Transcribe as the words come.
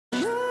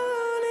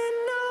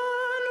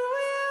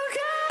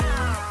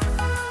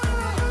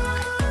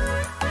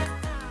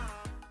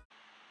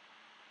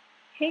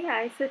Hey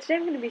guys, so today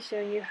I'm going to be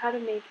showing you how to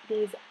make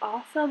these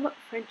awesome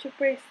friendship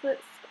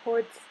bracelets,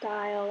 cord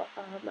style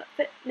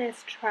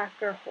fitness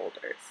tracker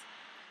holders.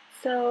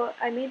 So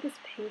I made this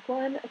pink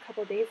one a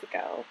couple days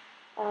ago,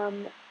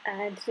 and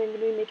today I'm going to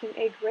be making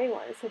a gray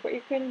one. So what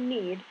you're going to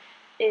need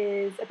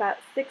is about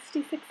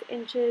 66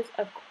 inches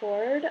of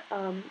cord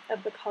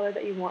of the color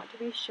that you want to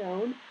be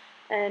shown,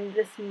 and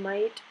this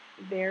might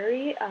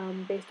vary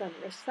based on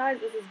wrist size.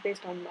 This is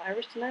based on my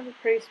wrist, and I have a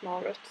pretty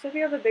small wrist, so if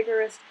you have a bigger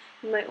wrist,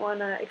 you might want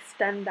to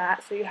extend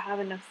that so you have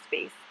enough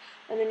space.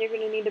 And then you're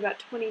going to need about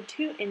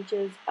 22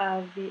 inches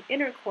of the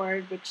inner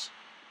cord, which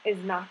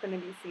is not going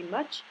to be seen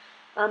much.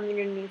 You're going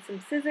to need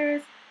some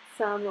scissors,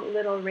 some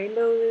little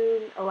rainbow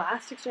loom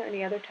elastics or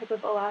any other type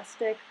of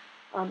elastic,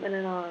 and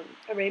then a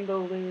rainbow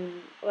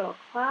loom little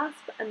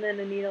clasp, and then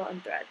a needle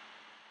and thread.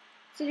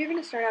 So you're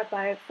going to start out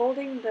by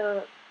folding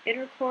the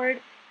inner cord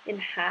in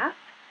half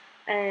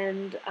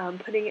and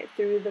putting it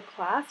through the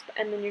clasp,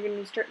 and then you're going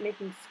to start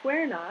making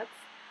square knots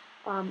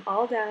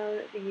all down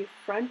the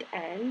front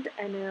end,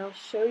 and I'll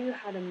show you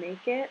how to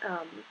make it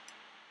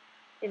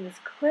in this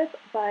clip,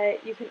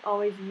 but you can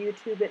always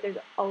YouTube it. There's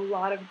a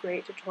lot of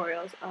great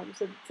tutorials.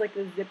 So it's like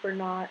the zipper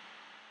knot,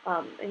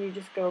 and you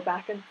just go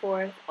back and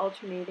forth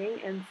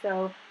alternating, and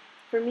so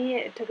for me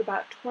it took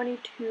about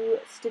 22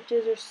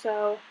 stitches or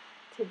so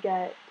to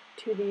get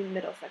to the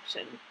middle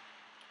section.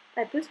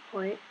 At this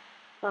point,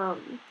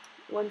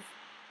 once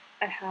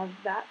I have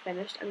that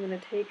finished, I'm going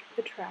to take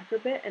the tracker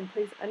bit and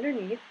place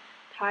underneath,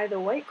 tie the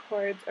white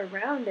cords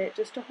around it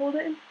just to hold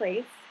it in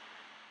place,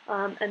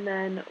 and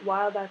then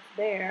while that's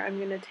there, I'm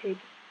going to take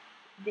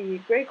the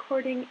gray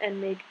cording and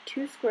make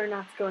 2 square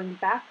knots going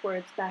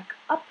backwards back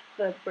up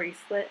the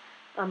bracelet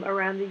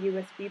around the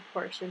USB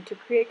portion to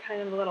create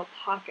kind of a little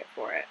pocket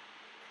for it.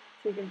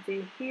 So you can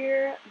see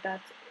here,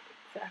 that's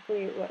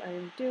exactly what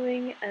I'm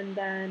doing, and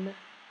then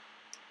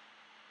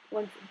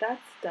once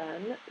that's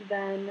done,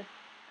 then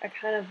I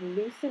kind of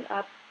loosen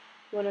up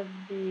one of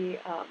the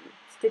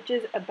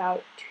stitches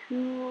about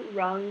 2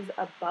 rungs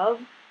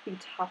above the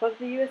top of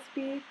the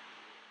USB,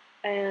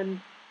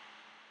 and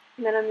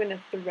then I'm going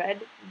to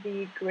thread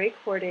the gray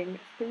cording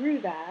through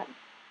that.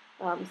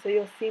 So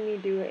you'll see me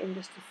do it in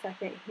just a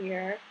second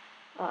here,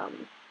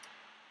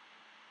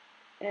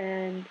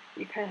 and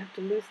you kind of have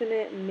to loosen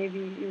it, and maybe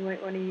you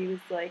might want to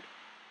use like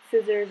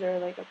scissors or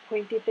like a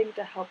pointy thing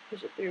to help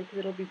push it through because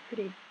it'll be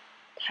pretty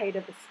tight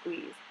of a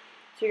squeeze.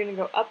 So you're going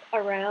to go up,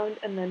 around,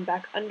 and then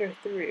back under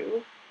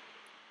through,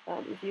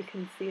 if you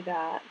can see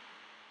that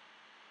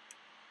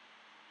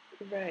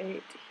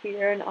right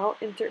here, and I'll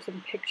insert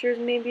some pictures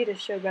maybe to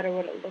show better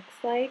what it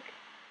looks like.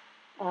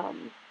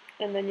 And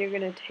then you're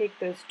going to take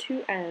those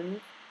 2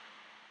 ends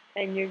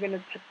and you're going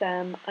to put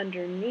them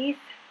underneath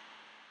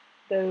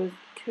those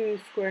 2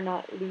 square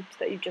knot loops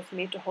that you just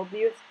made to hold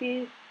the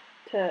USB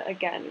to,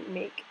 again,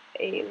 make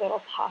a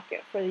little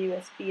pocket for the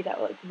USB that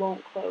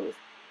won't close.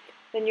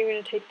 Then you're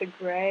going to take the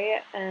gray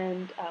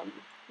and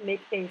make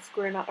a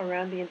square knot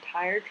around the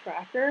entire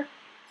tracker.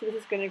 So this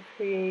is going to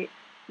create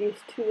these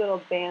 2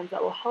 little bands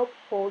that will help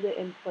hold it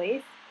in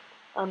place,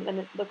 and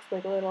it looks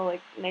like a little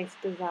nice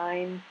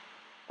design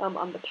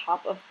on the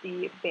top of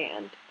the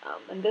band.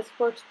 And this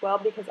works well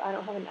because I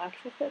don't have an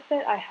actual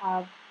Fitbit. I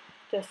have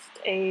just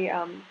a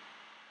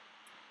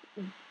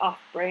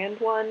off-brand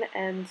one,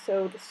 and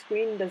so the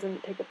screen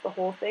doesn't take up the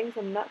whole thing,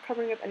 so I'm not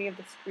covering up any of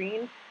the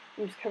screen.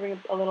 I'm just covering up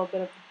a little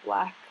bit of the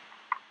black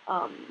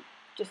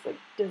just like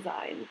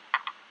design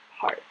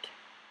part.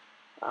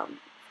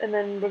 And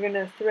then we're going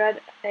to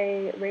thread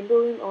a rainbow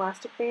loom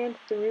elastic band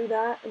through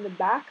that in the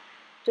back,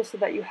 just so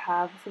that you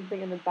have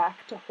something in the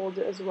back to hold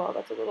it as well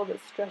that's a little bit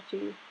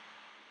stretchy.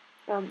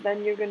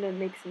 Then you're going to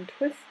make some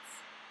twists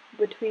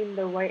between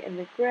the white and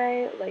the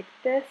gray like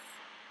this,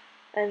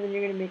 and then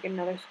you're going to make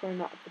another square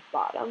knot at the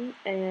bottom,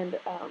 and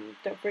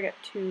don't forget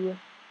to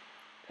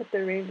put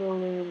the rainbow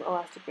loom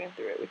elastic band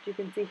through it, which you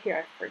can see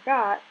here I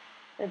forgot.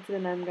 And so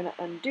then I'm going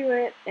to undo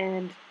it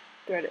and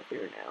thread it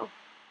through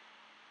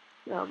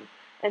now.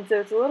 And so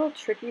it's a little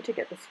tricky to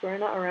get the square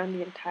knot around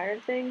the entire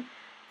thing,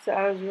 so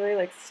I was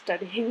really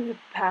studying the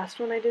past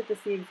one I did to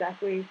see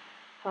exactly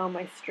how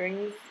my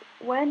strings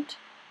went.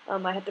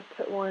 I had to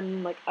put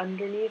one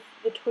underneath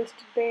the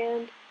twisted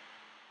band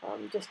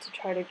just to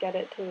try to get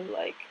it to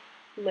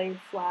lay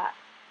flat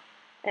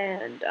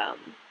and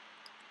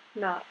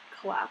not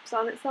collapse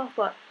on itself,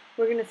 but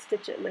we're going to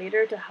stitch it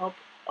later to help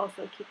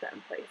also keep that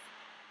in place.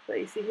 But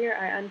you see here,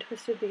 I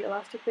untwisted the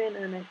elastic band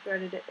and then I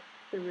threaded it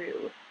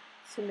through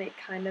to make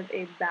kind of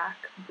a back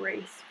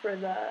brace for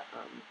the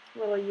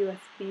little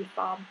USB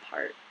fob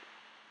part.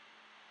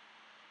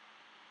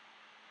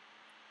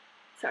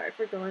 Sorry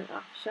for going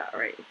off shot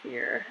right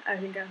here. I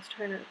think I was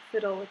trying to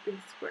fiddle with the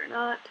square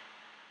knot.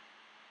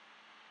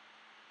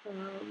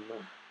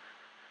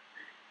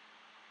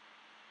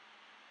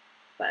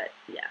 But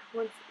yeah,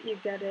 once you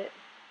get it,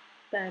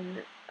 then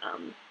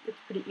it's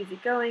pretty easy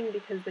going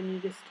because then you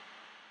just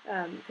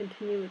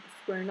continue with the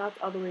square knots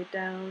all the way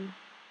down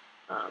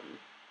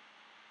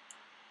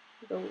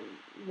the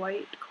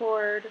white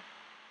cord,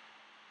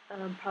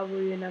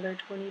 probably another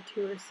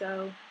 22 or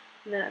so,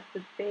 And then at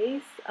the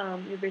base,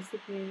 you're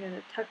basically going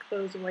to tuck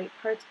those white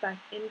parts back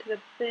into the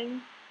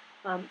thing,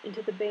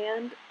 into the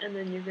band, and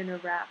then you're going to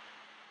wrap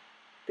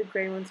the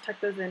gray ones, tuck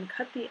those in,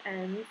 cut the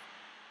ends,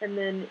 and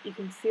then you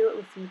can seal it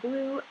with some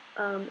glue,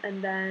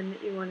 and then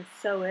you want to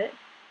sew it.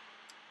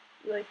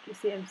 Like you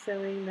see, I'm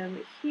sewing them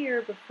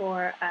here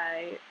before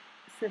I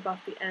snip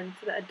off the end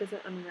so that it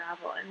doesn't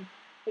unravel. And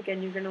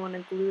again, you're going to want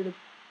to glue the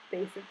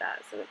base of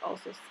that so it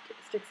also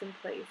sticks in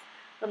place.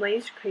 I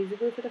used crazy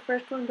glue for the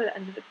first one, but it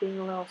ended up being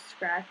a little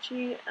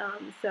scratchy,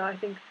 so I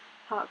think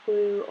hot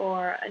glue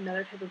or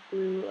another type of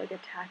glue, like a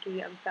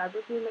tacky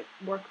fabric glue,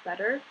 might work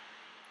better.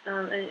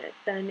 And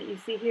then you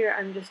see here,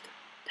 I'm just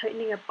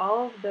tightening up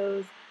all of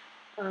those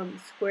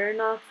square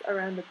knots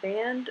around the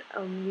band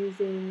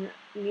using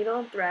needle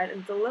and thread.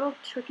 And it's a little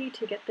tricky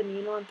to get the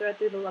needle and thread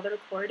through the leather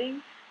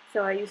cording,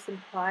 so I use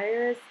some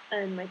pliers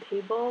and my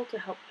table to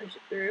help push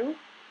it through.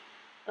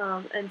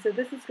 And so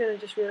this is going to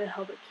just really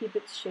help it keep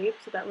its shape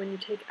so that when you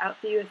take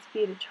out the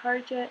USB to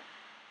charge it,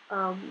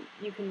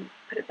 you can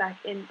put it back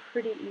in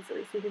pretty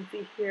easily. So you can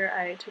see here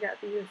I took out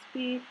the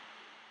USB,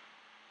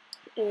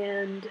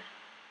 and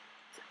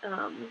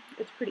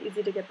it's pretty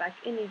easy to get back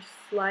in. You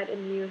just slide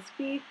in the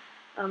USB,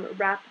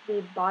 wrap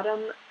the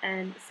bottom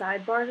and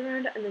side bars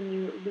around it, and then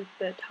you loop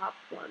the top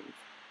ones.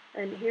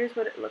 And here's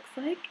what it looks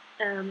like,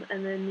 and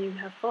then you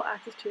have full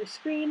access to your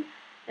screen,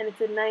 and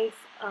it's a nice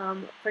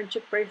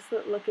friendship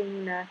bracelet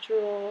looking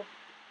natural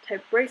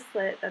type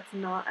bracelet that's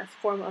not as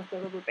formal as the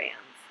rubber bands.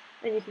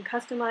 And you can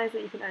customize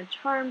it, you can add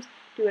charms,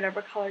 do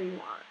whatever color you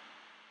want.